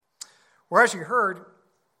Well, as you heard,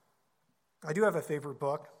 I do have a favorite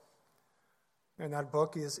book, and that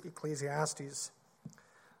book is Ecclesiastes.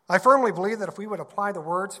 I firmly believe that if we would apply the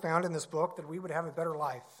words found in this book, that we would have a better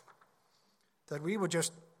life, that we would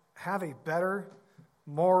just have a better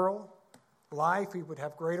moral life, we would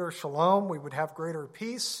have greater shalom, we would have greater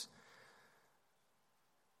peace.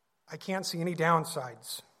 I can't see any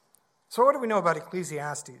downsides. So what do we know about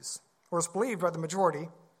Ecclesiastes? Well, it's believed by the majority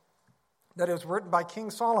that it was written by King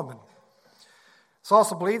Solomon. It's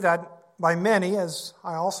also believed that by many, as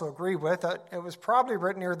I also agree with, that it was probably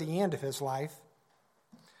written near the end of his life.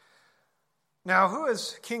 Now, who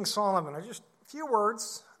is King Solomon? Just a few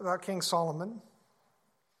words about King Solomon.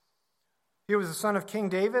 He was the son of King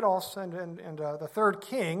David, also, and the third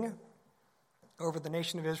king over the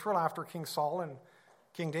nation of Israel after King Saul and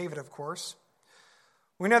King David, of course.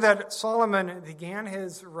 We know that Solomon began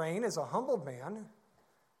his reign as a humble man.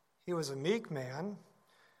 He was a meek man.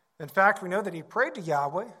 In fact, we know that he prayed to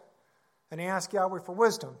Yahweh, and he asked Yahweh for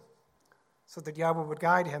wisdom so that Yahweh would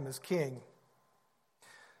guide him as king.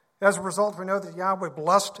 As a result, we know that Yahweh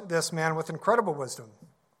blessed this man with incredible wisdom.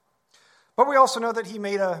 But we also know that he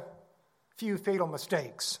made a few fatal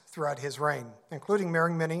mistakes throughout his reign, including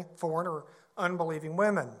marrying many foreign or unbelieving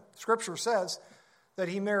women. Scripture says that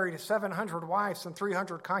he married 700 wives and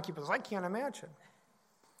 300 concubines. I can't imagine.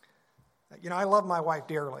 I love my wife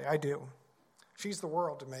dearly. I do. She's the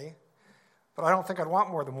world to me. But I don't think I'd want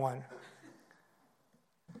more than one.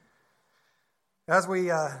 As we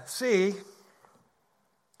see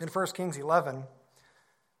in 1 Kings 11,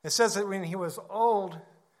 it says that when he was old,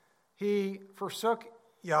 he forsook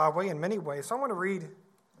Yahweh in many ways. So I want to read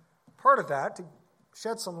part of that to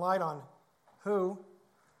shed some light on who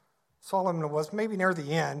Solomon was, maybe near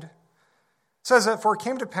the end. It says that, for it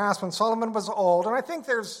came to pass when Solomon was old, and I think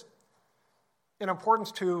there's an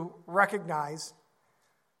importance to recognize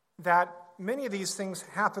that many of these things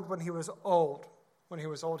happened when he was old. When he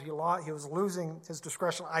was old, he was losing his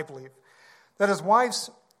discretion, I believe. That his wives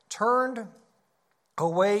turned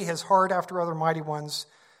away his heart after other mighty ones,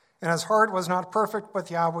 and his heart was not perfect with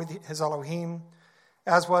Yahweh, his Elohim,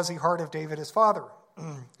 as was the heart of David, his father.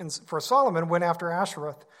 And for Solomon went after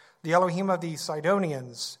Ashereth, the Elohim of the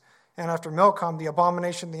Sidonians, and after Milcom, the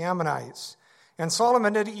abomination of the Ammonites. And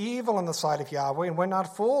Solomon did evil in the sight of Yahweh, and went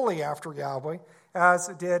not fully after Yahweh, as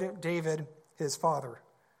did David, his father.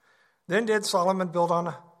 Then did Solomon build on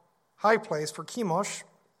a high place for Chemosh,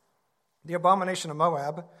 the abomination of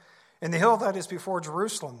Moab, and the hill that is before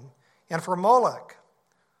Jerusalem, and for Molech,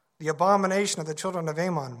 the abomination of the children of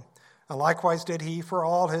Ammon. And likewise did he for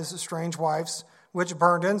all his strange wives, which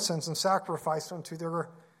burned incense and sacrificed unto their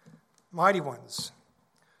mighty ones.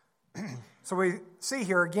 So we see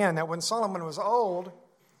here again that when Solomon was old,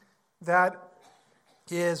 that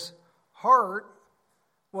his heart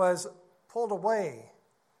was pulled away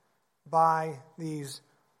by these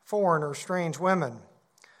foreign or strange women.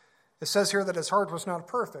 It says here that his heart was not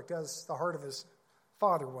perfect, as the heart of his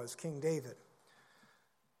father was, King David.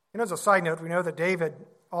 As a side note, we know that David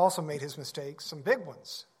also made his mistakes, some big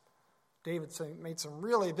ones. David made some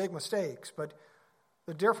really big mistakes, but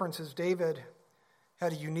the difference is David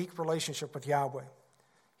had a unique relationship with Yahweh.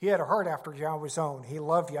 He had a heart after Yahweh's own. He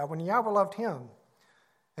loved Yahweh, and Yahweh loved him,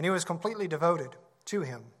 and he was completely devoted to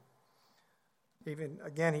him. Even,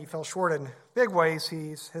 again, he fell short in big ways.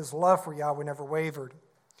 His love for Yahweh never wavered.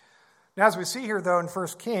 Now, as we see here, though, in 1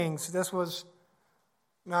 Kings, this was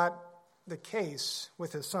not the case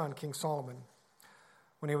with his son, King Solomon.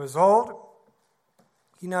 When he was old,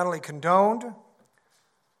 he not only condoned,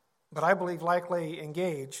 but I believe likely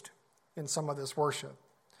engaged in some of this worship.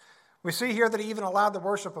 We see here that he even allowed the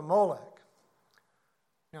worship of Molech.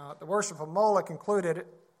 Now, the worship of Molech included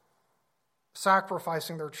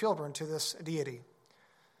sacrificing their children to this deity.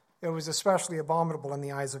 It was especially abominable in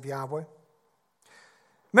the eyes of Yahweh. In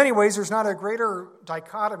many ways, there's not a greater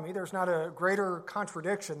dichotomy, there's not a greater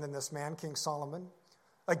contradiction than this man, King Solomon.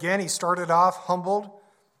 Again, he started off humbled.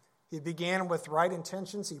 He began with right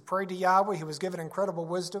intentions. He prayed to Yahweh. He was given incredible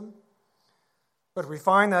wisdom. But we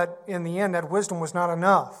find that in the end, that wisdom was not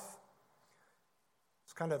enough.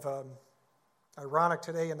 It's kind of ironic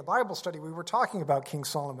today in the Bible study, we were talking about King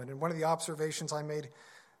Solomon. And one of the observations I made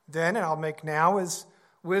then, and I'll make now, is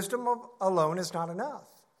wisdom alone is not enough.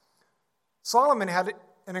 Solomon had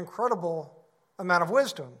an incredible amount of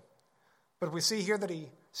wisdom, but we see here that he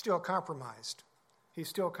still compromised. He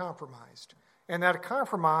still compromised. And that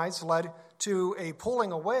compromise led to a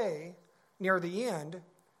pulling away near the end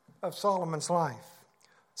of Solomon's life.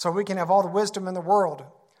 So we can have all the wisdom in the world,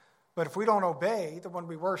 but if we don't obey the one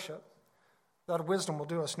we worship, that wisdom will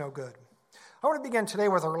do us no good. I want to begin today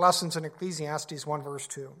with our lessons in Ecclesiastes 1 verse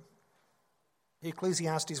 2.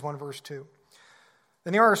 Ecclesiastes 1 verse 2.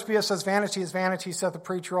 In the RSV says, vanity is vanity, saith the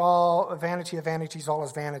preacher, all vanity of vanities, all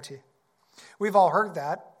is vanity. We've all heard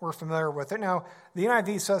that. We're familiar with it. Now, the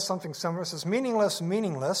NIV says something similar. It says, meaningless,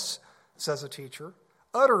 meaningless, says a teacher.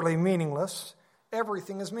 Utterly meaningless.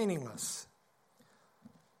 Everything is meaningless.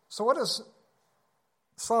 So what does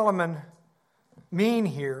Solomon mean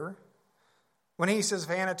here when he says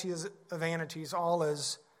vanity is vanities, all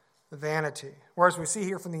is vanity? Whereas we see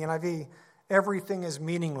here from the NIV, everything is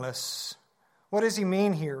meaningless. What does he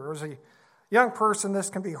mean here? As a young person, this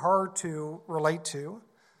can be hard to relate to.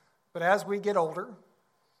 But as we get older,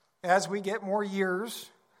 as we get more years,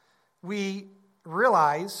 we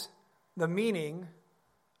realize the meaning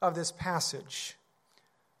of this passage.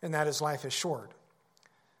 And that is life is short.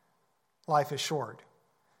 Life is short.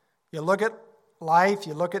 You look at life,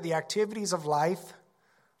 you look at the activities of life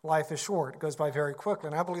is short. It goes by very quickly.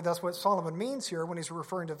 And I believe that's what Solomon means here when he's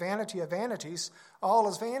referring to vanity of vanities. All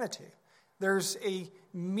is vanity. There's a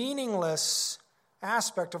meaningless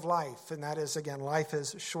aspect of life, and that is, again, life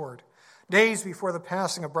is short. Days before the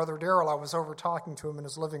passing of Brother Darrell, I was over talking to him in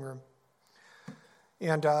his living room.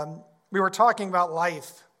 And we were talking about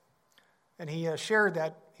life. And he shared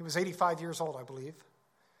that he was 85 years old, I believe.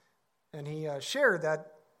 And he shared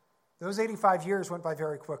that those 85 years went by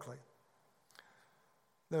very quickly.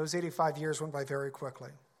 Those 85 years went by very quickly.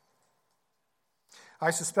 I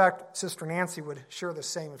suspect Sister Nancy would share the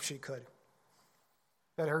same if she could.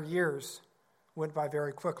 That her years went by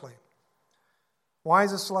very quickly. Why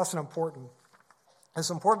is this lesson important? It's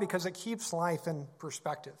important because it keeps life in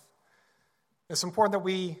perspective. It's important that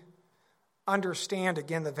we understand,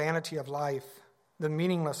 again, the vanity of life, the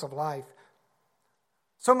meaningless of life.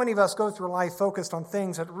 So many of us go through life focused on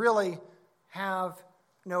things that really have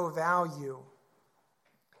no value.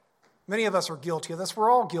 Many of us are guilty of this.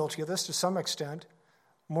 We're all guilty of this to some extent.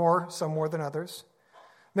 Some more than others.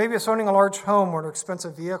 Maybe it's owning a large home or an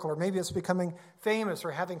expensive vehicle, or maybe it's becoming famous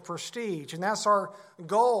or having prestige. And that's our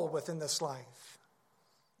goal within this life,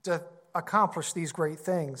 to accomplish these great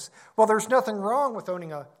things. Well, there's nothing wrong with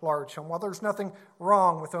owning a large home. Well, there's nothing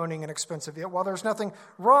wrong with owning an expensive vehicle. Well, there's nothing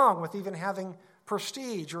wrong with even having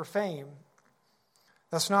prestige or fame.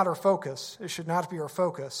 That's not our focus. It should not be our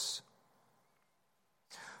focus.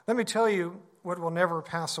 Let me tell you what will never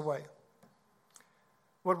pass away.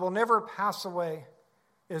 What will never pass away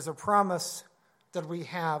is a promise that we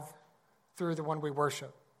have through the one we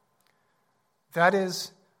worship. That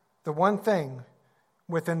is the one thing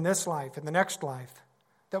within this life and the next life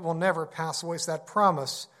that will never pass away. It's that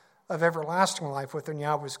promise of everlasting life within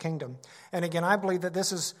Yahweh's kingdom. And again, I believe that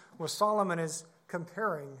this is what Solomon is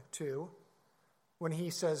comparing to when he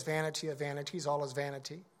says vanity of vanities, all is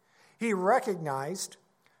vanity. He recognized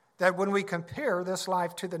that when we compare this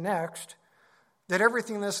life to the next, that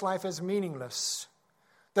everything in this life is meaningless.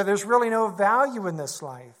 That there's really no value in this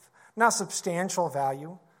life, not substantial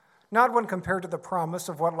value, not when compared to the promise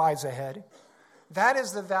of what lies ahead. That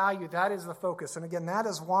is the value, that is the focus. And again, that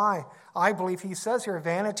is why I believe he says here,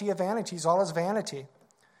 vanity of vanities, all is vanity.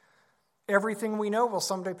 Everything we know will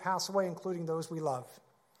someday pass away, including those we love.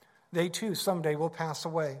 They too someday will pass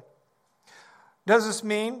away. Does this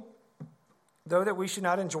mean, though, that we should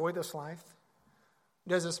not enjoy this life?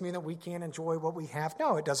 Does this mean that we can't enjoy what we have?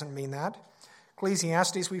 No, it doesn't mean that.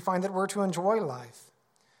 Ecclesiastes, we find that we're to enjoy life.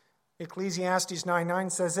 Ecclesiastes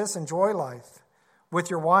 9:9 says this, enjoy life with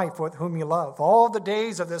your wife, with whom you love, all the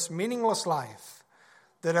days of this meaningless life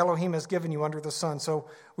that Elohim has given you under the sun. So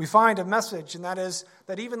we find a message, and that is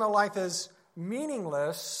that even though life is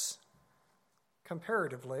meaningless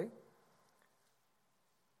comparatively,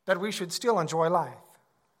 that we should still enjoy life.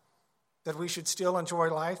 That we should still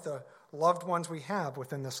enjoy life, the loved ones we have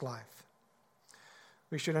within this life.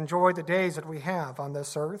 We should enjoy the days that we have on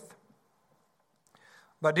this earth,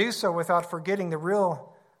 but do so without forgetting the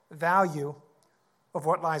real value of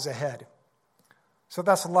what lies ahead. So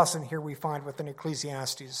that's a lesson here we find within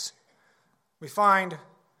Ecclesiastes. We find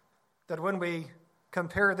that when we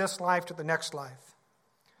compare this life to the next life,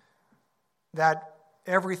 that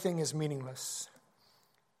everything is meaningless.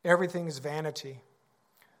 Everything is vanity.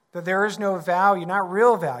 That there is no value, not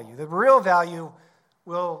real value. The real value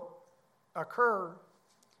will occur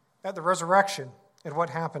at the resurrection and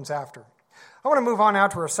what happens after. I want to move on now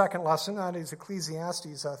to our second lesson. That is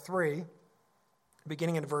Ecclesiastes 3,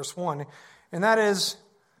 beginning in verse 1. And that is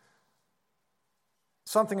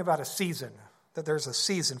something about a season, that there's a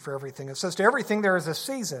season for everything. It says, to everything there is a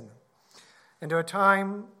season, and to a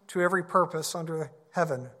time to every purpose under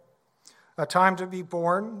heaven. A time to be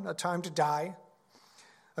born, a time to die,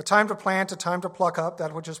 a time to plant, a time to pluck up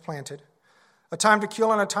that which is planted, a time to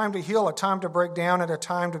kill and a time to heal, a time to break down and a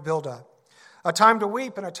time to build up, A time to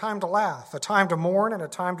weep and a time to laugh, a time to mourn and a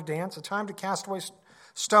time to dance, a time to cast away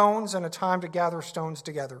stones and a time to gather stones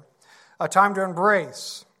together, a time to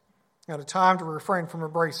embrace and a time to refrain from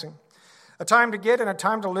embracing, a time to get and a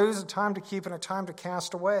time to lose, a time to keep and a time to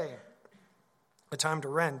cast away, a time to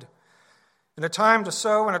rend, and a time to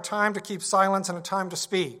sow and a time to keep silence and a time to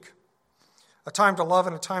speak, a time to love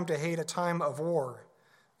and a time to hate, a time of war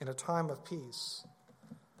and a time of peace.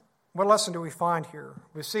 What lesson do we find here?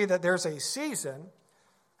 We see that there's a season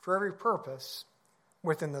for every purpose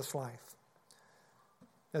within this life.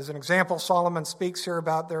 As an example, Solomon speaks here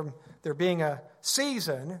about there being a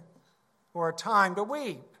season or a time to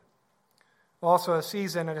weep. Also a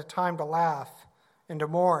season and a time to laugh and to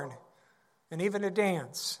mourn and even to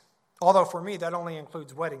dance. Although for me, that only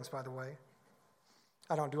includes weddings, by the way.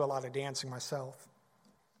 I don't do a lot of dancing myself.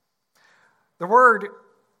 The word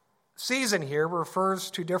season here refers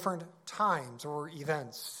to different times or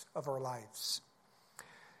events of our lives.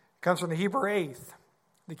 It comes from the Hebrew eighth.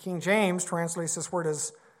 The King James translates this word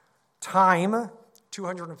as time,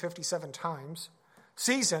 257 times,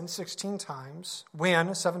 season, 16 times,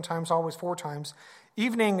 when, 7 times, always 4 times,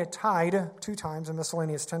 evening tide, 2 times, and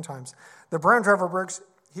miscellaneous 10 times. The Brown Driver Briggs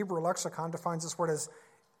Hebrew lexicon defines this word as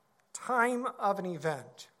time of an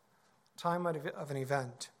event. Time of an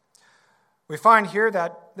event. We find here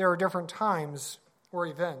that there are different times or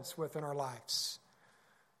events within our lives.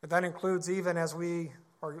 But that includes even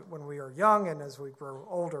when we are young and as we grow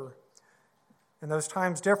older. And those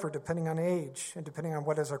times differ depending on age and depending on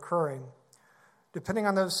what is occurring. Depending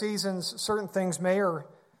on those seasons, certain things may or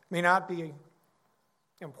may not be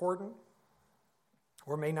important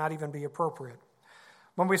or may not even be appropriate.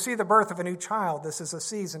 When we see the birth of a new child, this is a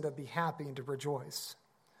season to be happy and to rejoice.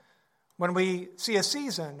 When we see a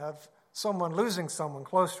season of someone losing someone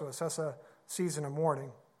close to us, that's a season of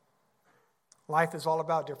mourning. Life is all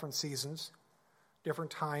about different seasons,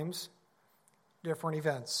 different times, different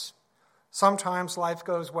events. Sometimes life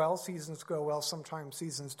goes well, seasons go well, sometimes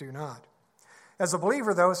seasons do not. As a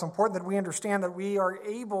believer, though, it's important that we understand that we are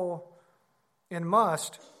able and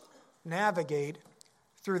must navigate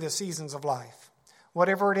through the seasons of life.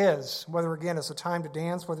 Whatever it is, whether, again, it's a time to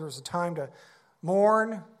dance, whether it's a time to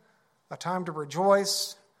mourn, a time to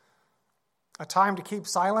rejoice, a time to keep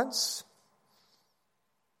silence,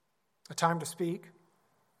 a time to speak.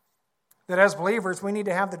 That as believers, we need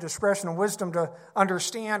to have the discretion and wisdom to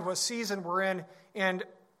understand what season we're in and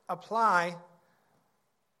apply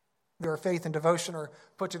their faith and devotion are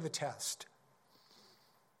put to the test.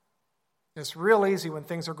 It's real easy when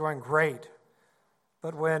things are going great,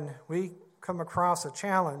 but when we come across a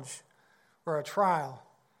challenge or a trial,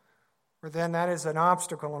 or then that is an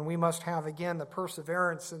obstacle, and we must have, again, the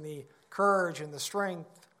perseverance and the courage and the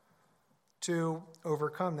strength to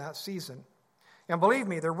overcome that season. And believe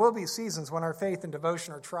me, there will be seasons when our faith and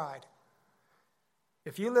devotion are tried.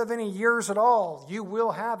 If you live any years at all, you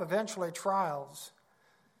will have eventually trials.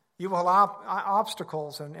 You will have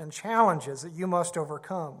obstacles and challenges that you must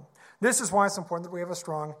overcome. This is why it's important that we have a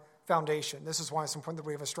strong foundation. This is why it's important that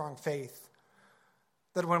we have a strong faith.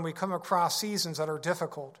 That when we come across seasons that are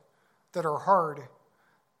difficult, that are hard,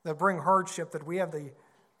 that bring hardship, that we have the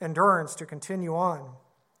endurance to continue on.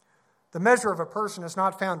 The measure of a person is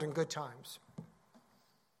not found in good times.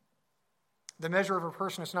 The measure of a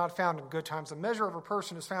person is not found in good times. The measure of a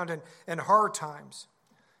person is found in hard times,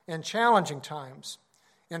 in challenging times,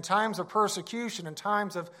 in times of persecution, in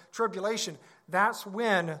times of tribulation. That's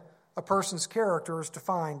when a person's character is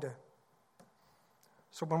defined.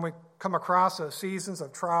 So when we come across those seasons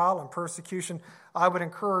of trial and persecution, I would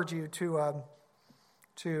encourage you to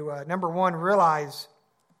number one, realize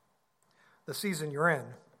the season you're in.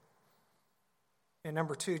 And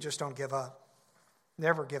number two, just don't give up.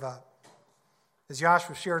 Never give up. As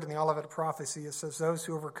Joshua shared in the Olivet prophecy, it says, those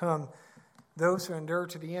who overcome, those who endure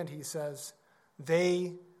to the end, he says,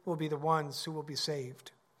 they will be the ones who will be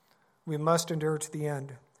saved. We must endure to the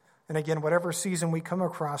end. And again, whatever season we come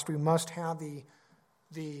across, we must have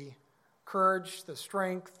the courage, the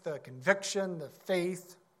strength, the conviction, the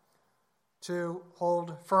faith to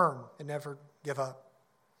hold firm and never give up.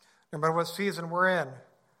 No matter what season we're in,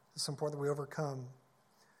 it's important that we overcome.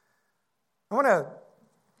 I want to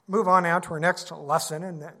move on now to our next lesson,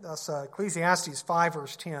 and that's Ecclesiastes 5,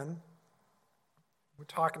 verse 10. We're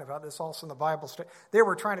talking about this also in the Bible study. They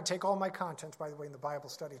were trying to take all my content, by the way, in the Bible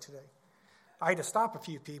study today. I had to stop a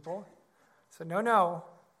few people. I said, no,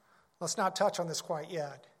 let's not touch on this quite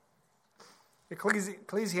yet.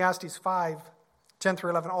 Ecclesiastes 5, 10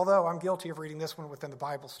 through 11, although I'm guilty of reading this one within the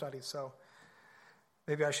Bible study, so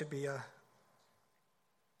maybe I should be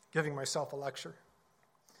giving myself a lecture.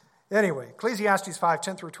 Anyway, Ecclesiastes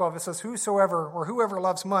 5:10 through 12, it says, whoever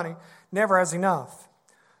loves money never has enough.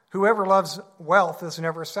 Whoever loves wealth is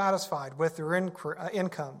never satisfied with their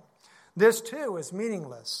income. This too is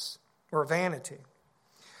meaningless or vanity.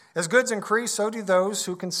 As goods increase, so do those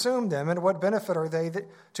who consume them. And what benefit are they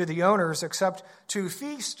to the owners except to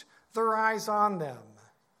feast their eyes on them?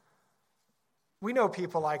 We know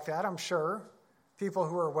people like that, I'm sure. People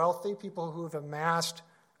who are wealthy, people who have amassed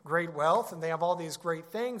great wealth, and they have all these great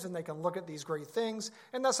things, and they can look at these great things,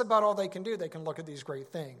 and that's about all they can do. They can look at these great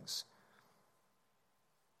things.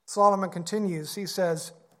 Solomon continues, he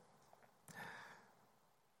says,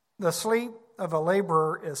 the sleep of a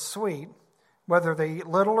laborer is sweet, whether they eat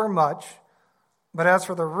little or much, but as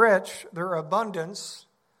for the rich, their abundance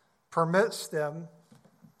permits them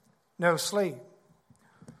no sleep.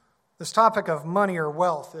 This topic of money or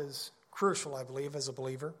wealth is crucial, I believe, as a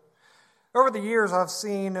believer. Over the years, I've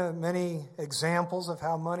seen many examples of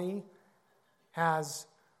how money has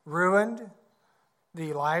ruined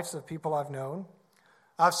the lives of people I've known.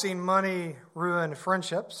 I've seen money ruin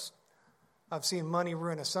friendships. I've seen money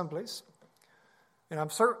ruin assemblies. And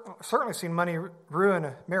I've certainly seen money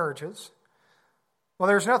ruin marriages. Well,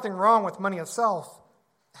 there's nothing wrong with money itself.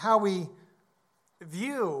 How we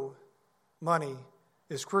view money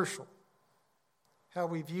is crucial. How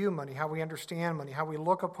we view money, how we understand money, how we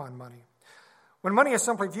look upon money. When money is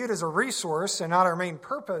simply viewed as a resource and not our main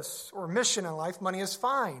purpose or mission in life, money is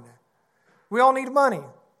fine. We all need money.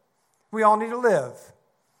 We all need to live.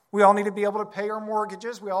 We all need to be able to pay our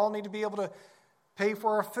mortgages. We all need to be able to pay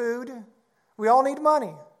for our food. We all need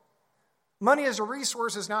money. Money as a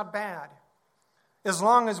resource is not bad, as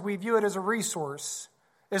long as we view it as a resource,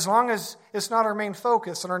 as long as it's not our main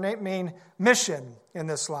focus and our main mission in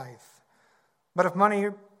this life. But if money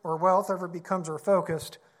or wealth ever becomes our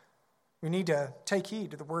focus, we need to take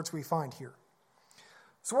heed to the words we find here.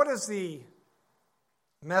 So what is the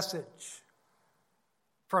message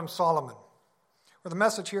from Solomon? Well, the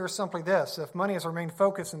message here is simply this: if money is our main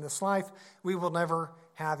focus in this life, we will never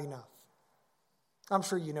have enough. I'm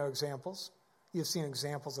sure you know examples. You've seen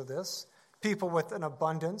examples of this. People with an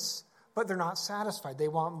abundance, but they're not satisfied. They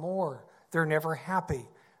want more. They're never happy.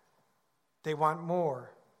 They want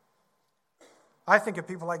more. I think of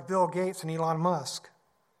people like Bill Gates and Elon Musk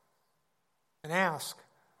and ask,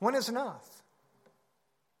 when is enough?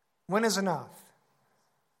 When is enough?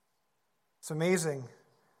 It's amazing.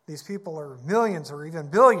 These people are millions or even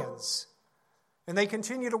billions, and they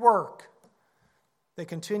continue to work. They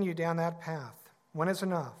continue down that path. When is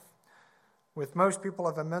enough? With most people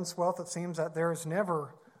of immense wealth, it seems that there is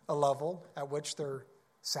never a level at which they're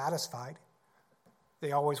satisfied.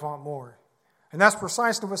 They always want more. And that's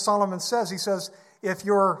precisely what Solomon says. He says, if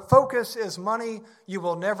your focus is money, you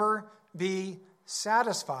will never be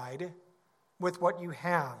satisfied with what you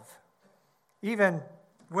have. Even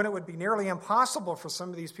when it would be nearly impossible for some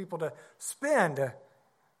of these people to spend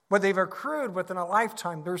what they've accrued within a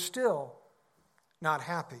lifetime, they're still not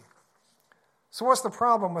happy. So what's the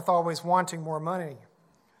problem with always wanting more money?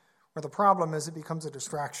 Well, the problem is it becomes a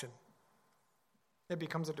distraction. It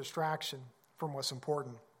becomes a distraction from what's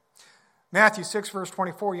important. Matthew 6, verse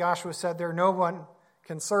 24, Yahshua said there, no one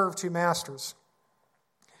can serve two masters.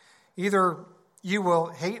 Either you will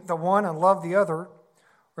hate the one and love the other,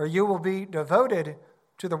 or you will be devoted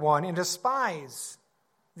to the one and despise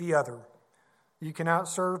the other. You cannot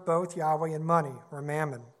serve both Yahweh and money or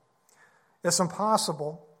mammon. It's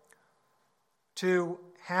impossible to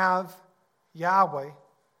have Yahweh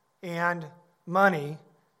and money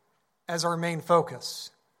as our main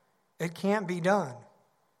focus. It can't be done.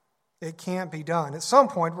 It can't be done. At some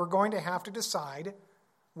point, we're going to have to decide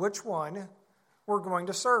which one we're going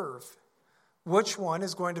to serve. Which one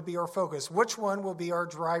is going to be our focus? Which one will be our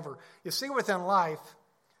driver? You see, within life,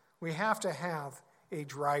 we have to have a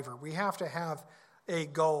driver. We have to have a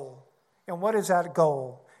goal. And what is that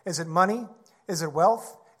goal? Is it money? Is it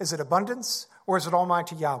wealth? Is it abundance? Or is it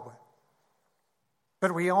Almighty Yahweh?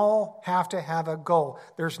 But we all have to have a goal.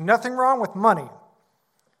 There's nothing wrong with money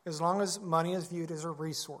as long as money is viewed as a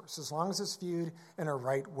resource, as long as it's viewed in a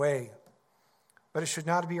right way. But it should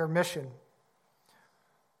not be our mission.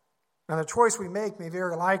 Now, the choice we make may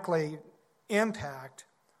very likely impact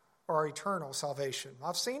our eternal salvation.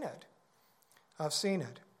 I've seen it. I've seen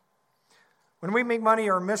it. When we make money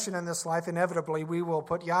our mission in this life, inevitably we will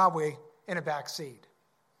put Yahweh in a back seat.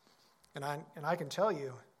 And I can tell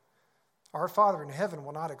you, our Father in heaven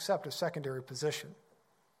will not accept a secondary position.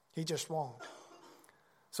 He just won't.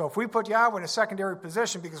 So if we put Yahweh in a secondary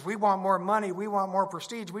position because we want more money, we want more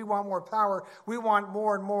prestige, we want more power, we want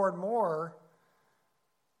more and more and more,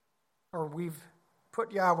 or we've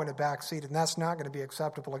put Yahweh in a back seat, and that's not going to be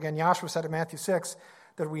acceptable. Again, Joshua said in Matthew 6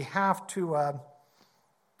 that we have to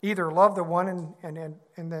either love the one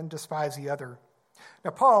and then despise the other.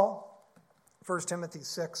 Now, Paul, 1 Timothy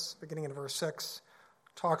 6, beginning in verse 6,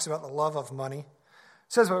 talks about the love of money. It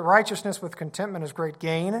says, but righteousness with contentment is great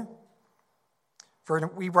gain. For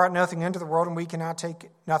we brought nothing into the world, and we cannot take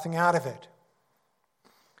nothing out of it.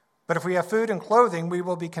 But if we have food and clothing, we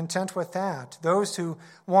will be content with that. Those who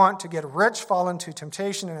want to get rich fall into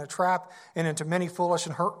temptation and a trap and into many foolish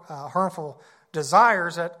and harmful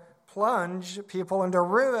desires that plunge people into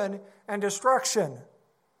ruin and destruction.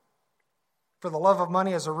 For the love of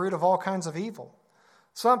money is the root of all kinds of evil.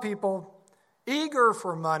 Some people, eager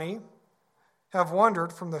for money, have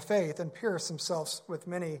wandered from the faith and pierced themselves with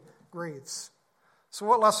many griefs. So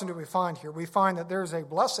what lesson do we find here? We find that there's a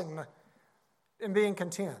blessing in being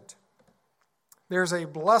content. There's a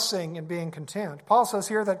blessing in being content. Paul says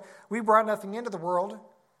here that we brought nothing into the world,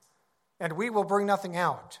 and we will bring nothing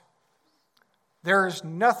out. There is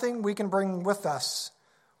nothing we can bring with us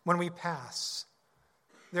when we pass.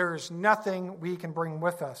 There is nothing we can bring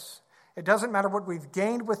with us. It doesn't matter what we've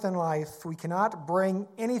gained within life. We cannot bring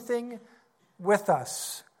anything with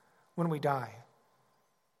us when we die.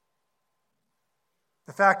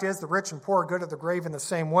 The fact is, the rich and poor go to the grave in the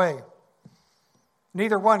same way.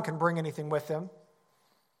 Neither one can bring anything with them,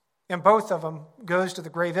 and both of them goes to the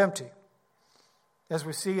grave empty. As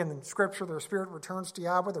we see in the Scripture, their spirit returns to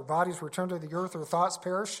Yahweh, their bodies return to the earth, their thoughts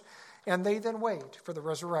perish, and they then wait for the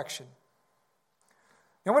resurrection.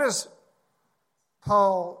 Now, what does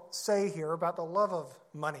Paul say here about the love of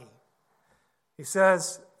money? He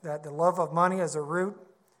says that the love of money is a root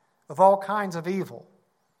of all kinds of evil.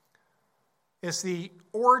 It's the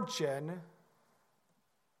origin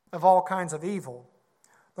of all kinds of evil.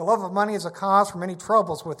 The love of money is a cause for many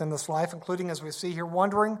troubles within this life, including, as we see here,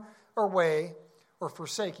 wandering away or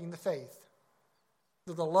forsaking the faith.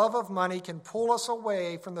 The love of money can pull us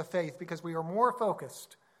away from the faith because we are more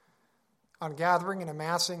focused on gathering and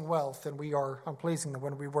amassing wealth than we are on pleasing the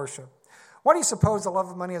one we worship. Why do you suppose the love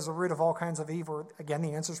of money is the root of all kinds of evil? Again,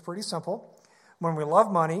 the answer is pretty simple. When we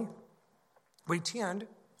love money, we tend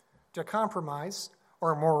to compromise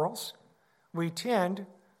our morals. We tend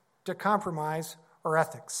to compromise our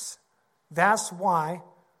ethics. That's why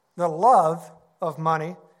the love of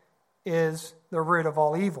money is the root of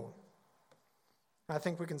all evil. I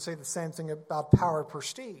think we can say the same thing about power and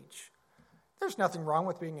prestige. There's nothing wrong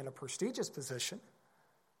with being in a prestigious position.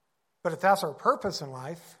 But if that's our purpose in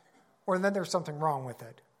life, well, then there's something wrong with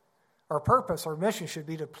it. Our purpose, our mission should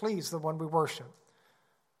be to please the one we worship.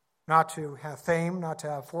 Not to have fame, not to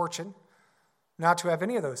have fortune, not to have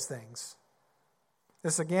any of those things.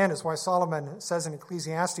 This, again, is why Solomon says in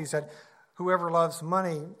Ecclesiastes that whoever loves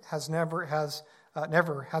money never has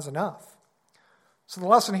enough. So the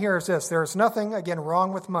lesson here is this. There is nothing, again,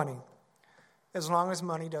 wrong with money as long as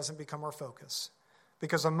money doesn't become our focus.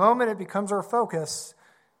 Because the moment it becomes our focus,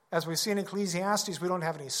 as we see in Ecclesiastes, we don't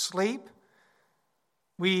have any sleep.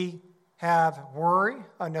 We have worry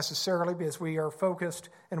unnecessarily because we are focused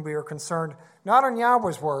and we are concerned not on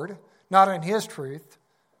Yahweh's word, not on his truth,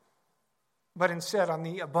 but instead on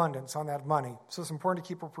the abundance, on that money. So it's important to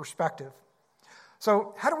keep a perspective.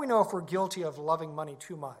 So how do we know if we're guilty of loving money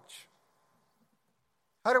too much?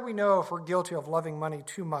 How do we know if we're guilty of loving money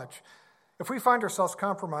too much? If we find ourselves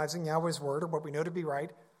compromising Yahweh's word or what we know to be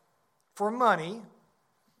right for money,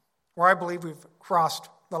 where I believe we've crossed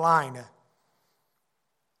the line.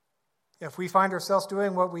 If we find ourselves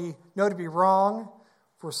doing what we know to be wrong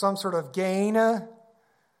for some sort of gain, or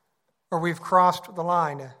we've crossed the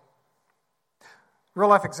line. Real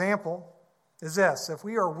life example is this. If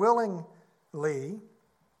we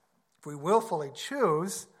willfully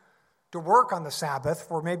choose to work on the Sabbath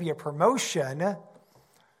for maybe a promotion,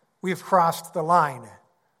 we've crossed the line.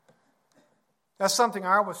 That's something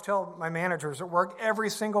I always tell my managers at work, every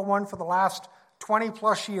single one for the last 20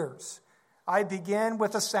 plus years. I begin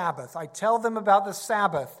with the Sabbath. I tell them about the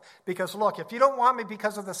Sabbath because, look, if you don't want me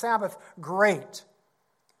because of the Sabbath, great.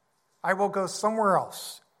 I will go somewhere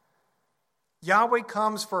else. Yahweh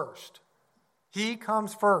comes first. He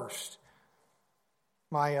comes first.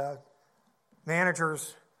 My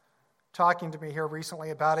manager's talking to me here recently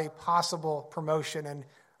about a possible promotion, and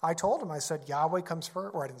I told him, I said, Yahweh comes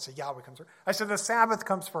first. Or I didn't say Yahweh comes first. I said, the Sabbath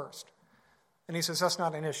comes first. And he says, that's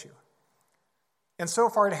not an issue. And so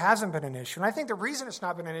far, it hasn't been an issue. And I think the reason it's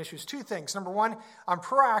not been an issue is two things. Number one, I'm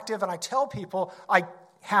proactive, and I tell people I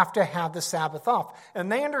have to have the Sabbath off.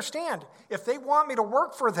 And they understand. If they want me to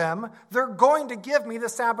work for them, they're going to give me the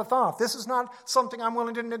Sabbath off. This is not something I'm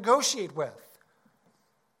willing to negotiate with.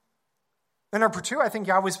 And number two, I think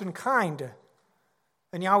Yahweh's been kind.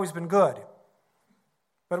 and Yahweh's been good.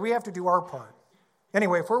 But we have to do our part.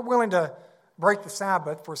 Anyway, if we're willing to break the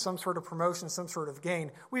Sabbath for some sort of promotion, some sort of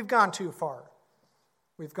gain, we've gone too far.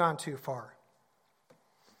 We've gone too far.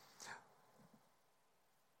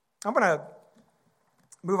 I'm going to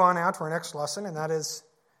move on now to our next lesson, and that is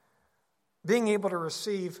being able to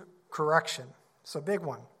receive correction. It's a big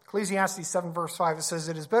one. Ecclesiastes 7 verse 5, it says,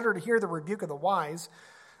 "It is better to hear the rebuke of the wise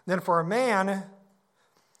than for a man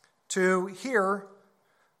to hear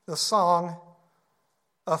the song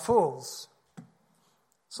of fools."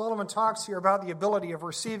 Solomon talks here about the ability of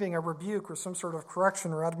receiving a rebuke or some sort of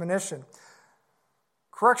correction or admonition.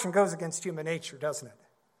 Correction goes against human nature, doesn't it?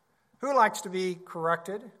 Who likes to be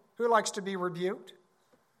corrected? Who likes to be rebuked?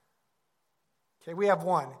 Okay, we have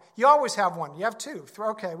one. You always have one. You have two.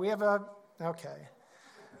 Okay, okay.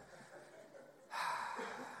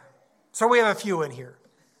 So we have a few in here.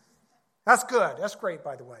 That's good. That's great,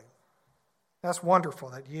 by the way. That's wonderful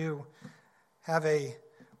that you have a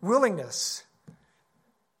willingness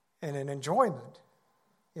and an enjoyment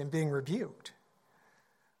in being rebuked.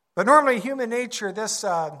 But normally human nature, this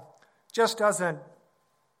just doesn't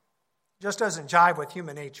jive with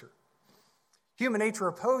human nature. Human nature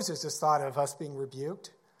opposes this thought of us being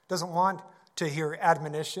rebuked, doesn't want to hear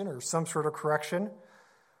admonition or some sort of correction.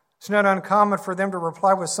 It's not uncommon for them to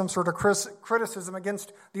reply with some sort of criticism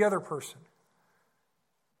against the other person.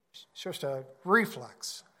 It's just a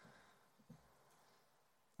reflex.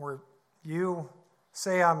 Where you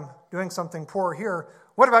say, "I'm doing something poor here.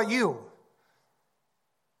 What about you?"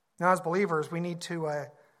 Now, as believers, we need to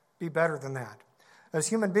be better than that. As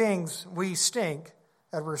human beings, we stink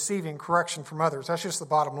at receiving correction from others. That's just the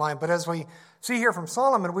bottom line. But as we see here from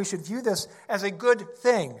Solomon, we should view this as a good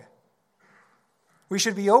thing. We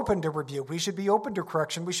should be open to rebuke. We should be open to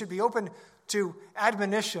correction. We should be open to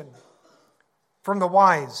admonition from the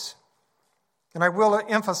wise. And I will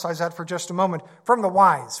emphasize that for just a moment. From the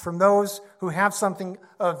wise, from those who have something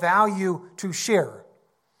of value to share.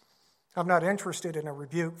 I'm not interested in a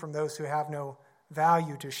rebuke from those who have no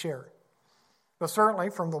value to share. But certainly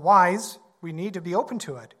from the wise, we need to be open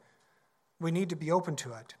to it. We need to be open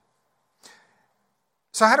to it.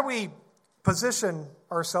 So how do we position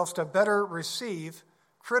ourselves to better receive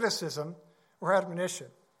criticism or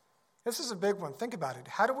admonition? This is a big one. Think about it.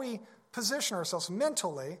 How do we position ourselves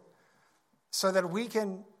mentally so that we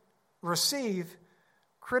can receive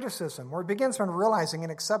criticism? Where it begins from realizing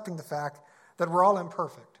and accepting the fact that we're all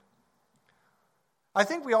imperfect. I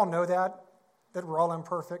think we all know that we're all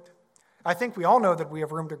imperfect. I think we all know that we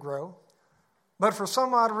have room to grow. But for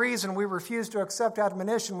some odd reason, we refuse to accept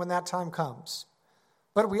admonition when that time comes.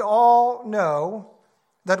 But we all know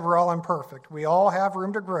that we're all imperfect. We all have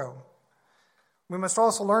room to grow. We must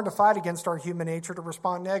also learn to fight against our human nature to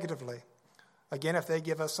respond negatively. Again, if they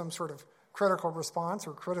give us some sort of critical response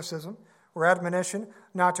or criticism or admonition,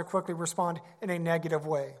 not to quickly respond in a negative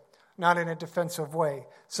way, not in a defensive way.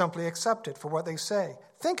 Simply accept it for what they say.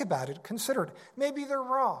 Think about it, consider it. Maybe they're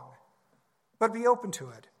wrong, but be open to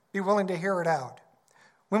it. Be willing to hear it out.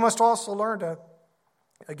 We must also learn to,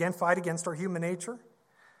 again, fight against our human nature.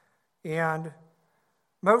 And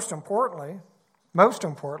most importantly,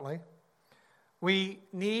 we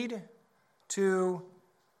need to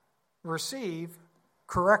receive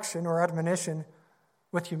correction or admonition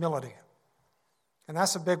with humility. And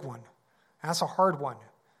that's a big one. That's a hard one.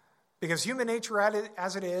 Because human nature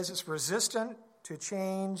as it is, it's resistant to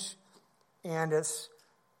change and it's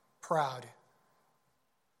proud.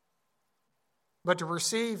 But to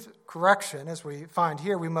receive correction, as we find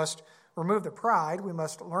here, we must remove the pride. We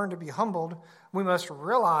must learn to be humbled. We must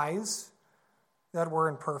realize that we're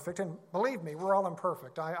imperfect. And believe me, we're all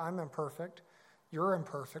imperfect. I'm imperfect. You're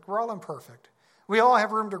imperfect. We're all imperfect. We all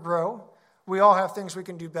have room to grow. We all have things we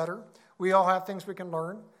can do better. We all have things we can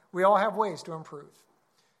learn. We all have ways to improve.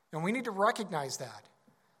 And we need to recognize that.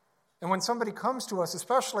 And when somebody comes to us,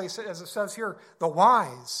 especially as it says here, the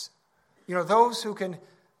wise, those who can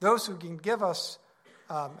give us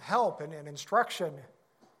help and instruction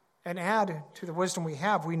and add to the wisdom we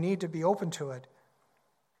have, we need to be open to it.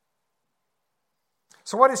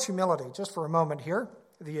 So what is humility? Just for a moment here.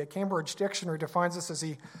 The Cambridge Dictionary defines this as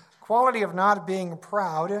the quality of not being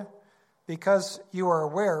proud because you are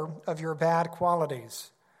aware of your bad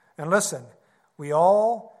qualities. And listen, we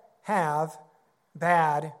all have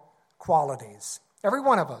bad qualities. Every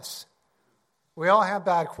one of us. We all have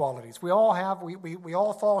bad qualities. We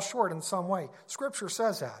all fall short in some way. Scripture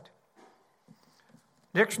says that.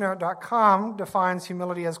 Dictionary.com defines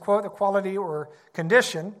humility as, quote, the quality or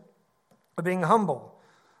condition of being humble,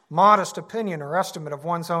 modest opinion or estimate of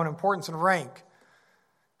one's own importance and rank.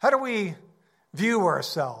 How do we view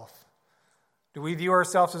ourselves? Do we view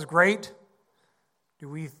ourselves as great? Do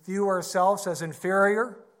we view ourselves as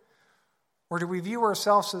inferior? Or do we view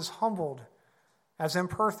ourselves as humbled, as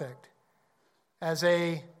imperfect, as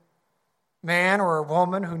a man or a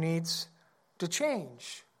woman who needs to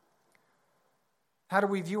change? How do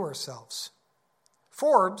we view ourselves?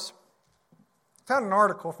 Forbes, found an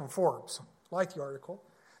article from Forbes. I like the article.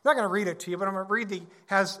 I'm not going to read it to you, but I'm going to read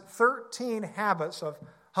has 13 habits of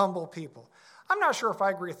humble people. I'm not sure if I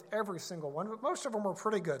agree with every single one, but most of them were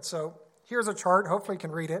pretty good. So here's a chart. Hopefully you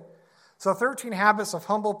can read it. So 13 habits of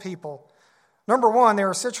humble people. Number 1, they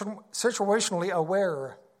are situationally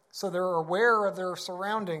aware. So they're aware of their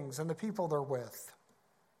surroundings and the people they're with.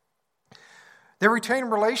 They retain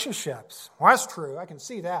relationships. Well, that's true. I can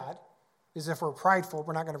see that. Is if we're prideful,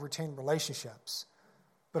 we're not going to retain relationships.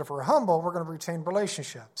 But if we're humble, we're going to retain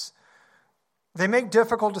relationships. They make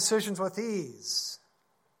difficult decisions with ease.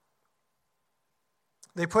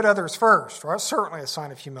 They put others first. Well, that's certainly a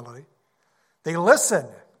sign of humility. They listen.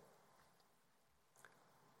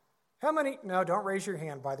 How many? No, don't raise your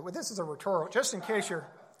hand, by the way. This is a rhetorical, just in case you're...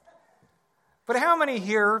 But how many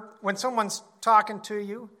here, when someone's talking to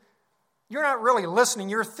you, you're not really listening.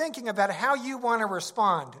 You're thinking about how you want to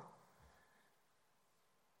respond.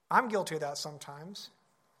 I'm guilty of that sometimes.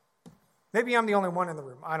 Maybe I'm the only one in the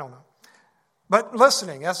room. I don't know. But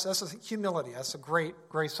listening, that's a humility. That's a great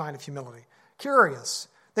sign of humility. Curious.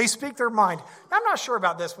 They speak their mind. I'm not sure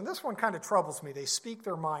about this one. This one kind of troubles me. They speak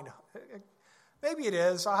their mind. Maybe it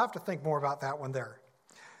is. I'll have to think more about that one there.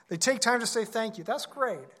 They take time to say thank you. That's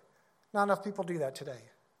great. Not enough people do that today.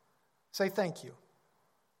 Say thank you.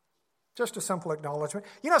 Just a simple acknowledgement.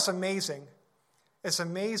 You know, it's amazing. It's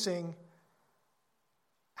amazing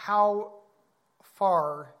how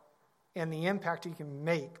far and the impact you can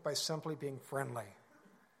make by simply being friendly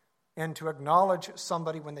and to acknowledge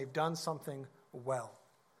somebody when they've done something well.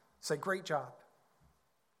 Say, great job.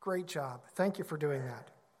 Great job. Thank you for doing that.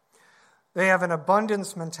 They have an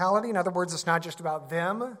abundance mentality. In other words, it's not just about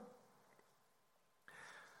them.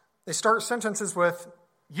 They start sentences with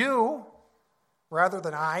you rather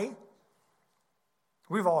than I.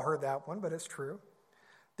 We've all heard that one, but it's true.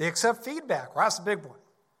 They accept feedback. Well, that's a big one.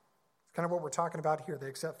 It's kind of what we're talking about here. They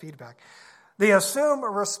accept feedback. They assume a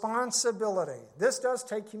responsibility. This does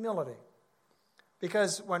take humility.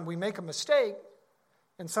 Because when we make a mistake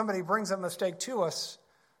and somebody brings a mistake to us,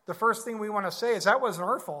 the first thing we want to say is, that wasn't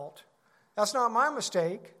our fault. That's not my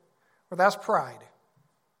mistake. Or that's pride.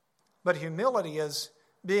 But humility is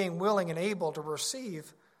being willing and able to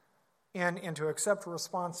receive and to accept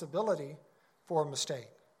responsibility for a mistake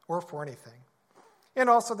or for anything. And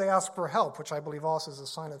also they ask for help, which I believe also is a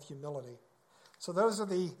sign of humility. So those are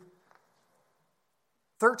the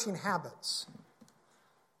 13 habits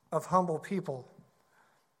of humble people.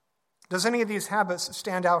 Does any of these habits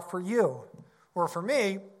stand out for you? Or for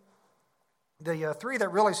me, the 3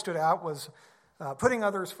 that really stood out was putting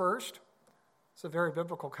others first. It's a very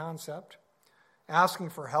biblical concept. Asking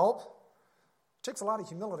for help. It takes a lot of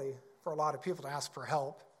humility for a lot of people to ask for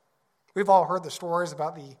help. We've all heard the stories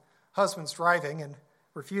about the husbands driving and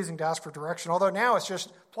refusing to ask for direction, although now it's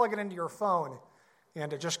just plug it into your phone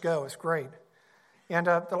and just go. It's great. And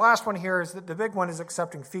the last one here is that the big one is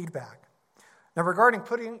accepting feedback. Now, regarding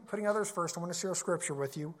putting others first, I want to share scripture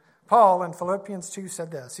with you. Paul in Philippians 2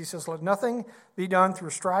 said this. He says, "Let nothing be done through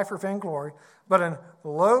strife or vainglory, but in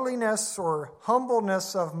lowliness or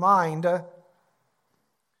humbleness of mind,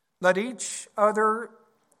 let each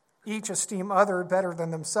esteem other better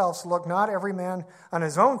than themselves. Look not every man on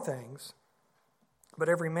his own things, but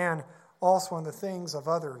every man also on the things of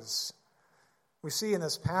others." We see in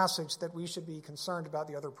this passage that we should be concerned about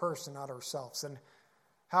the other person, not ourselves. And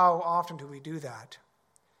how often do we do that?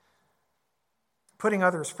 Putting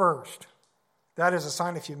others first. That is a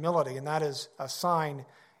sign of humility, and that is a sign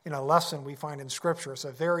in a lesson we find in Scripture. It's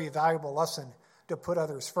a very valuable lesson to put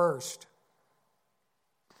others first.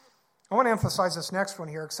 I want to emphasize this next one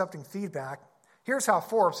here, accepting feedback. Here's how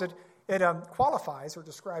Forbes, it qualifies or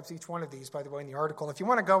describes each one of these, by the way, in the article. If you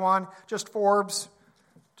want to go on, just Forbes,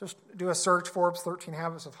 just do a search, Forbes 13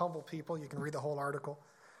 Habits of Humble People. You can read the whole article.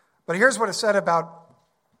 But here's what it said about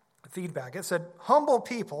feedback. It said, humble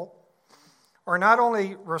people are not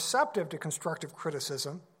only receptive to constructive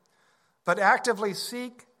criticism, but actively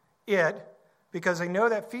seek it because they know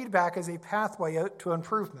that feedback is a pathway to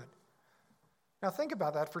improvement. Now think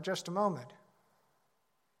about that for just a moment.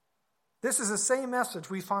 This is the same message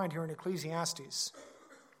we find here in Ecclesiastes.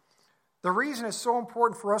 The reason it's so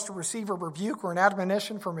important for us to receive a rebuke or an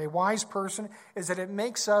admonition from a wise person is that it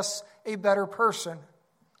makes us a better person.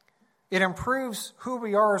 It improves who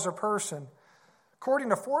we are as a person. According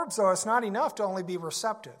to Forbes, though, it's not enough to only be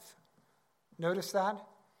receptive. Notice that?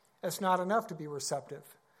 It's not enough to be receptive.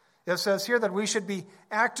 It says here that we should be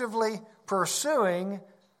actively pursuing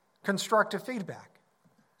constructive feedback,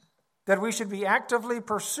 that we should be actively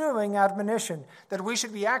pursuing admonition, that we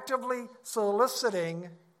should be actively soliciting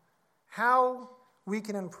how we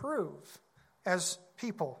can improve as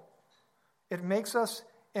people. It makes us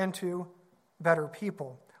into better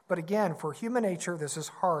people. But again, for human nature, this is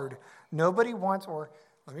hard. Nobody wants, or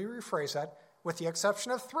let me rephrase that, with the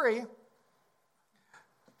exception of 3,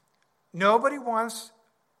 nobody wants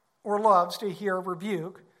or loves to hear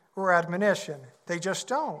rebuke or admonition. They just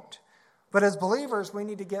don't. But as believers, we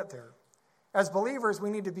need to get there. As believers,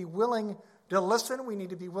 we need to be willing to listen. We need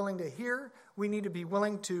to be willing to hear. We need to be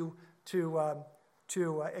willing to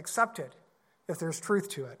accept it if there's truth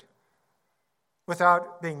to it,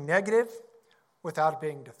 without being negative, without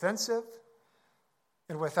being defensive,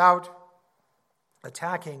 and without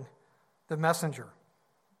attacking the messenger.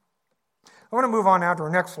 I want to move on now to our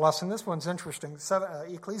next lesson. This one's interesting.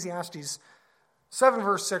 Ecclesiastes 7,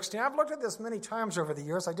 verse 16. I've looked at this many times over the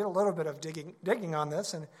years. I did a little bit of digging on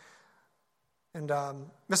this, and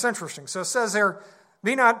it's interesting. So it says there,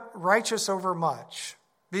 be not righteous over much.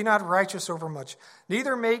 Be not righteous over much.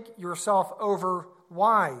 Neither make yourself over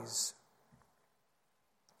wise.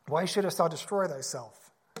 Why shouldest thou destroy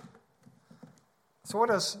thyself? So what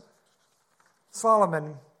does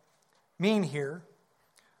Solomon mean here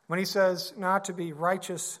when he says not to be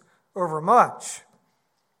righteous over much?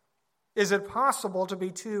 Is it possible to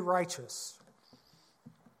be too righteous?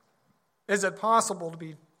 Is it possible to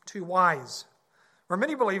be too wise? Or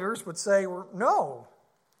many believers would say, well, no,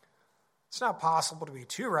 it's not possible to be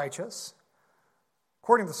too righteous.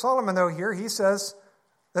 According to Solomon, though, here, he says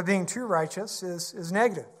that being too righteous is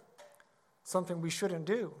negative, something we shouldn't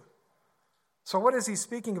do. So what is he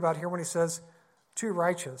speaking about here when he says too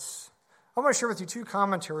righteous? I want to share with you 2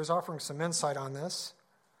 commentaries offering some insight on this.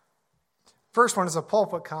 First one is a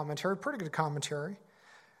pulpit commentary, pretty good commentary. It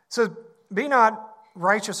says, be not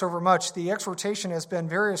righteous over much. The exhortation has been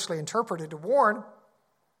variously interpreted to warn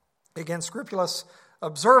against scrupulous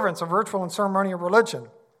observance of ritual and ceremonial religion,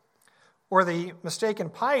 or the mistaken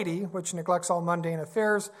piety, which neglects all mundane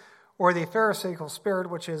affairs, or the pharisaical spirit,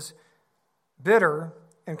 which is bitter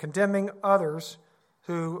and condemning others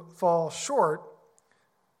who fall short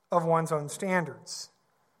of one's own standards.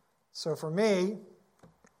 So for me,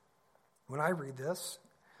 when I read this,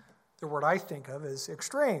 the word I think of is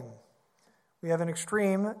extreme. We have an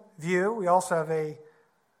extreme view. We also have a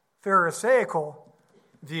pharisaical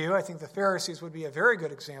view. I think the Pharisees would be a very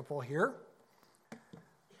good example here.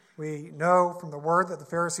 We know from the word that the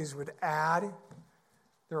Pharisees would add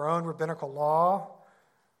their own rabbinical law.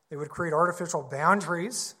 They would create artificial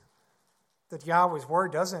boundaries that Yahweh's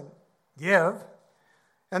word doesn't give.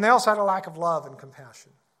 And they also had a lack of love and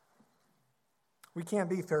compassion. We can't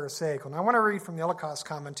be Pharisaical. Now I want to read from the Ecclesiastes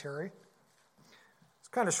commentary. It's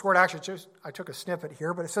kind of short, actually. I took a snippet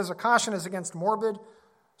here, but it says, a caution is against morbid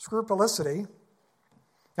scrupulosity.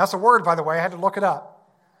 That's a word, by the way. I had to look it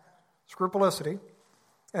up. Scrupulosity.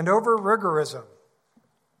 And over rigorism.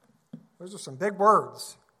 Those are some big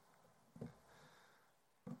words.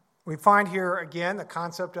 We find here, again, the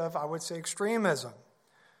concept of, I would say, extremism.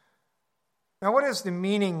 Now, what is the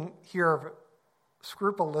meaning here of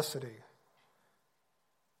scrupulosity?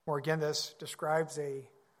 Or again, this describes a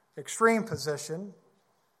extreme position.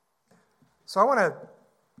 So I want to,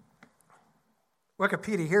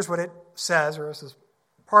 Wikipedia, here's what it says, or this is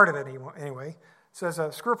part of it anyway. It says,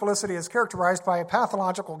 scrupulosity is characterized by a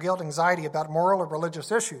pathological guilt anxiety about moral or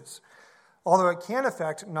religious issues. Although it can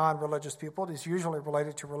affect non-religious people, it is usually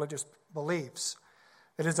related to religious beliefs.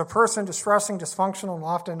 It is a person distressing, dysfunctional, and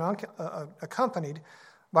often accompanied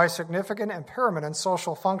by significant impairment in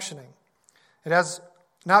social functioning. It has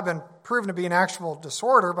not been proven to be an actual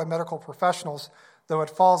disorder by medical professionals, though it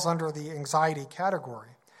falls under the anxiety category.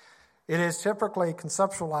 It is typically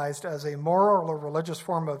conceptualized as a moral or religious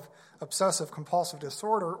form of obsessive-compulsive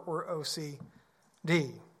disorder, or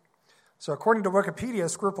OCD. So according to Wikipedia,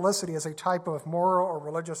 scrupulosity is a type of moral or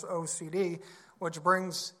religious OCD which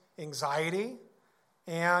brings anxiety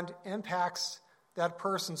and impacts that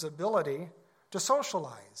person's ability to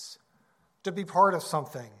socialize, to be part of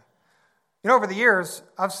something. You know, over the years,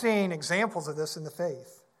 I've seen examples of this in the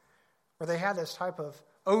faith, where they had this type of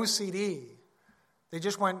OCD. They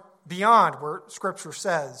just went beyond where Scripture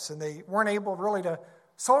says, and they weren't able really to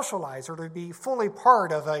socialize or to be fully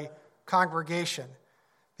part of a congregation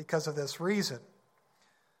because of this reason.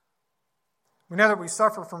 We know that we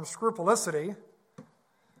suffer from scrupulosity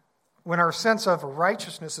when our sense of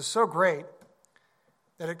righteousness is so great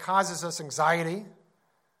that it causes us anxiety,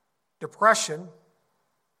 depression,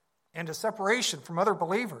 and a separation from other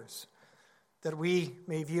believers that we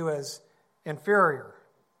may view as inferior.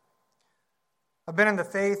 I've been in the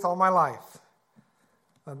faith all my life.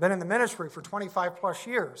 I've been in the ministry for 25 plus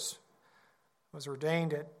years. I was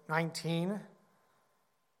ordained at 19,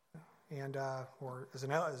 and or as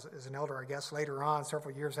an elder, I guess, later on,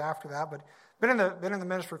 several years after that. But been in the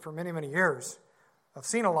ministry for many, many years. I've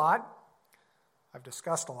seen a lot. I've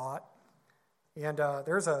discussed a lot. And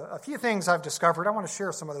there's a few things I've discovered. I want to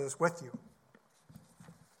share some of those with you.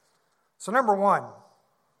 So number one,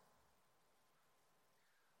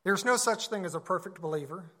 there's no such thing as a perfect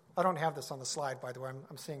believer. I don't have this on the slide, by the way.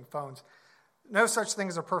 I'm seeing phones. No such thing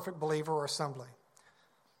as a perfect believer or assembly.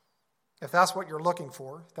 If that's what you're looking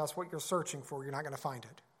for, if that's what you're searching for, you're not going to find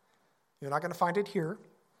it. You're not going to find it here.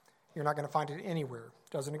 You're not going to find it anywhere.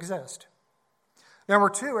 It doesn't exist. Number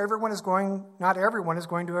two, not everyone is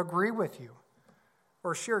going to agree with you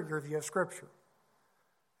or share your view of Scripture.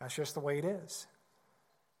 That's just the way it is.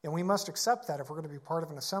 And we must accept that if we're going to be part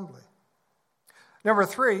of an assembly. Number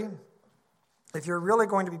three, if you're really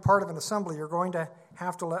going to be part of an assembly, you're going to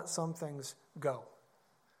have to let some things go.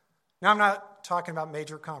 Now, I'm not talking about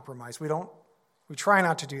major compromise. We try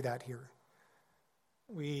not to do that here.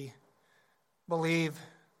 We believe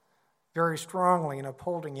very strongly in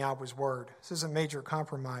upholding Yahweh's word. This isn't major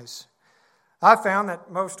compromise. I've found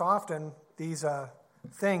that most often these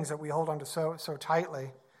things that we hold on to so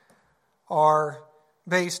tightly are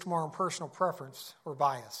based more on personal preference or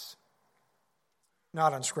bias,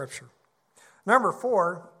 not on Scripture. Number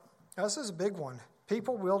four, this is a big one.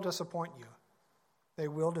 People will disappoint you. They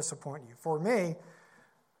will disappoint you. For me,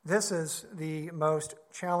 this is the most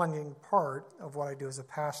challenging part of what I do as a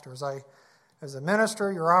pastor. As a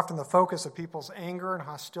minister, you're often the focus of people's anger and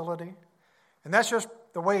hostility. And that's just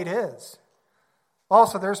the way it is.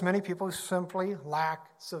 Also, there's many people who simply lack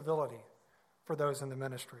civility for those in the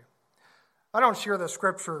ministry. I don't share the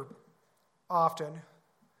Scripture often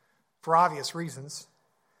for obvious reasons,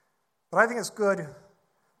 but I think it's good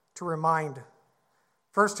to remind.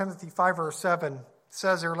 1 Timothy 5 verse 7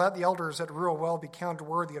 says there, "Let the elders that rule well be counted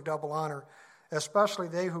worthy of double honor, especially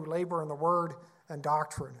they who labor in the word and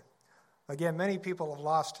doctrine." Again, many people have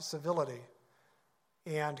lost civility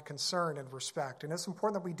and concern and respect, and it's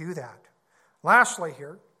important that we do that. Lastly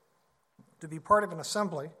here, to be part of an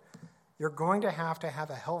assembly, you're going to have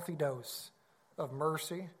a healthy dose of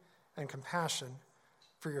mercy and compassion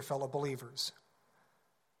for your fellow believers.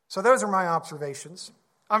 So those are my observations.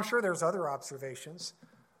 I'm sure there's other observations,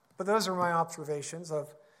 but those are my observations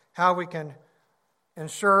of how we can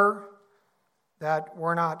ensure that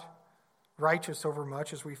we're not righteous over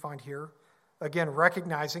much, as we find here. Again,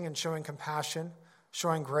 recognizing and showing compassion,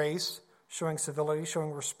 showing grace, showing civility,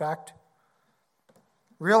 showing respect.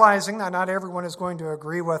 Realizing that not everyone is going to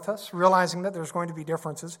agree with us, realizing that there's going to be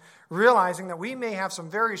differences, realizing that we may have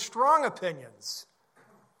some very strong opinions,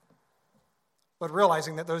 but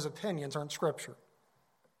realizing that those opinions aren't Scripture.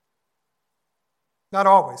 Not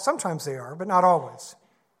always. Sometimes they are, but not always.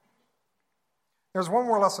 There's one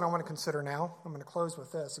more lesson I want to consider now. I'm going to close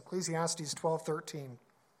with this. Ecclesiastes 12:13.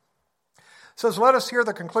 It says, "Let us hear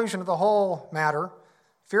the conclusion of the whole matter.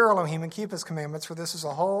 Fear Elohim and keep his commandments, for this is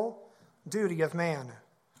the whole duty of man."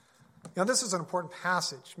 Now, this is an important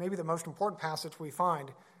passage, maybe the most important passage we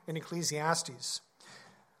find in Ecclesiastes.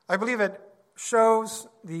 I believe it shows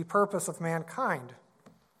the purpose of mankind,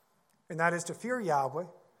 and that is to fear Yahweh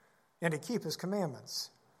and to keep his commandments.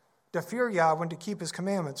 To fear Yahweh and to keep his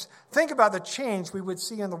commandments. Think about the change we would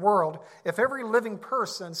see in the world if every living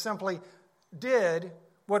person simply did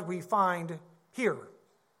what we find here.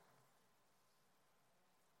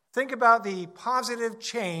 Think about the positive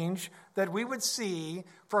change that we would see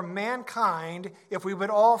from mankind if we would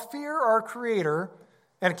all fear our Creator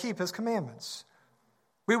and keep his commandments.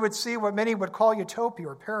 We would see what many would call utopia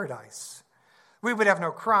or paradise. We would have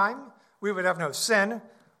no crime. We would have no sin.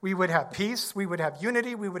 We would have peace. We would have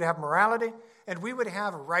unity. We would have morality. And we would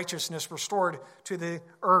have righteousness restored to the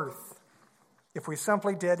earth if we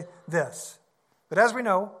simply did this. But as we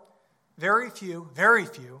know, very few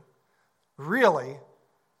really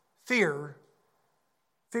fears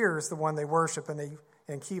the one they worship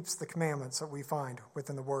and keeps the commandments that we find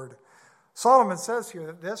within the Word. Solomon says here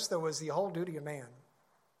that this, though, is the whole duty of man.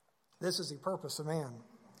 This is the purpose of man.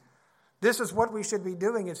 This is what we should be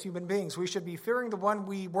doing as human beings. We should be fearing the one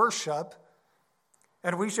we worship,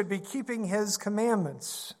 and we should be keeping his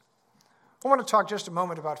commandments. I want to talk just a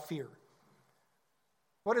moment about fear.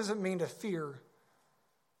 What does it mean to fear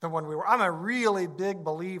the one we worship? I'm a really big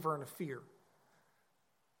believer in fear.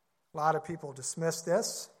 A lot of people dismiss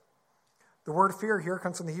this. The word fear here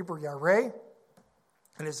comes from the Hebrew yareh,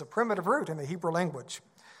 and is a primitive root in the Hebrew language.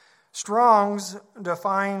 Strong's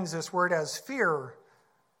defines this word as fear,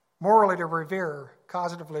 morally to revere,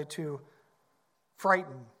 causatively to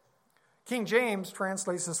frighten. King James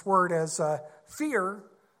translates this word as fear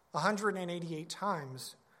 188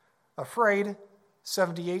 times, afraid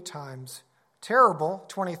 78 times, terrible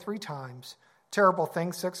 23 times, terrible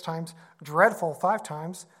thing 6 times, dreadful 5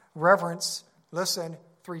 times, reverence, listen,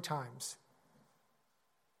 3 times.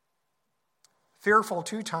 Fearful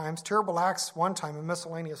 2 times, terrible acts 1 time, and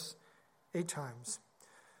miscellaneous 8 times.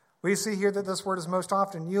 We see here that this word is most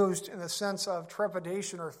often used in the sense of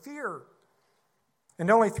trepidation or fear, and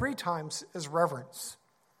only 3 times is reverence.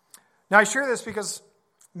 Now I share this because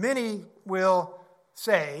many will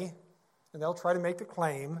say, and they'll try to make the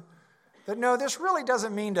claim, that no, this really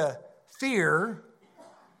doesn't mean to fear.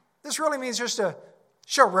 This really means just to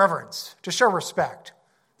show reverence, to show respect.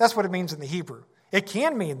 That's what it means in the Hebrew. It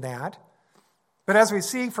can mean that, but as we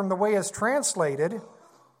see from the way it's translated,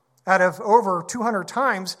 out of over 200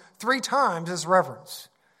 times, 3 times is reverence.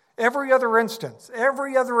 Every other instance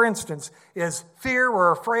is fear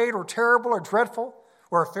or afraid or terrible or dreadful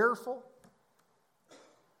or fearful.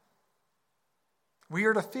 We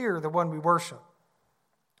are to fear the one we worship.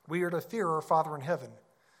 We are to fear our Father in heaven.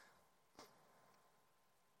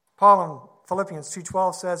 Paul in Philippians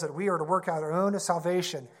 2:12 says that we are to work out our own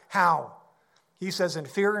salvation. How? He says in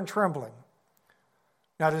fear and trembling.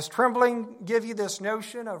 Now, does trembling give you this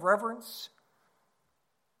notion of reverence?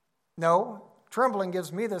 No. Trembling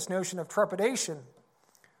gives me this notion of trepidation.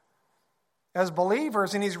 As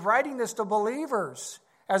believers, and he's writing this to believers,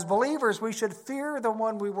 as believers, we should fear the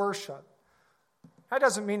one we worship. That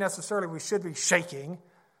doesn't mean necessarily we should be shaking,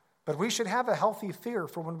 but we should have a healthy fear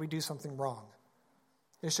for when we do something wrong.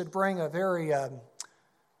 It should bring a very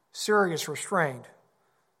serious restraint.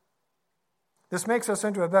 This makes us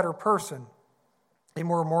into a better person, a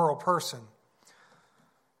more moral person.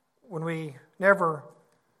 When we never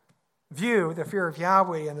view the fear of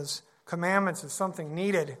Yahweh and his commandments as something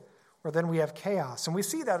needed, or then we have chaos. And we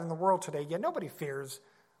see that in the world today. Yet nobody fears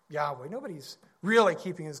Yahweh. Nobody's really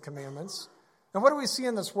keeping his commandments. And what do we see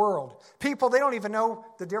in this world? People, they don't even know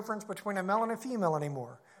the difference between a male and a female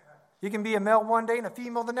anymore. You can be a male one day and a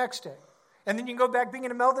female the next day. And then you can go back being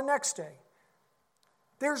a male the next day.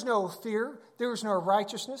 There's no fear. There's no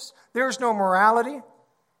righteousness. There's no morality.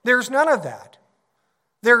 There's none of that.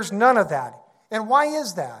 There's none of that. And why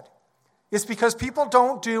is that? It's because people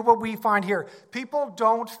don't do what we find here. People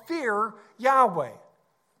don't fear Yahweh.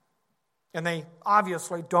 And they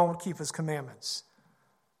obviously don't keep his commandments.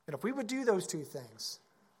 And if we would do those 2 things,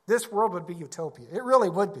 this world would be utopia. It really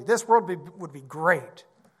would be. This world would be great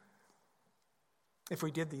if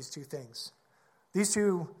we did these 2 things. These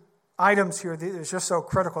 2 items here is just so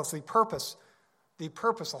critical. It's the purpose, the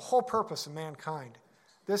whole purpose of mankind.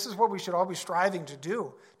 This is what we should all be striving to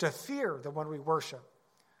do, to fear the one we worship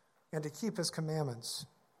and to keep his commandments.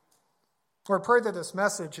 Lord, I pray that this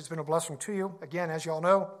message has been a blessing to you. Again, as you all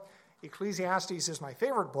know, Ecclesiastes is my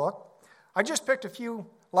favorite book. I just picked a few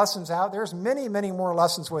lessons out. There's many, many more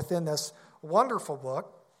lessons within this wonderful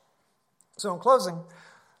book. So in closing,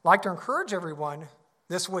 I'd like to encourage everyone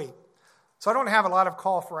this week. So I don't have a lot of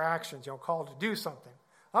call for actions, call to do something.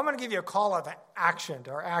 I'm going to give you a call of action,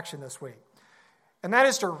 to our action this week. And that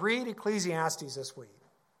is to read Ecclesiastes this week.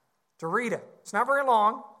 To read it. It's not very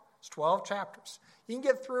long. It's 12 chapters. You can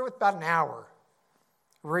get through it about an hour.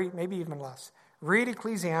 Read, maybe even less. Read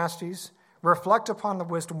Ecclesiastes. Reflect upon the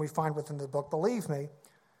wisdom we find within the book. Believe me,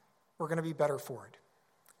 we're going to be better for it.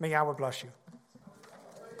 May Yahweh bless you.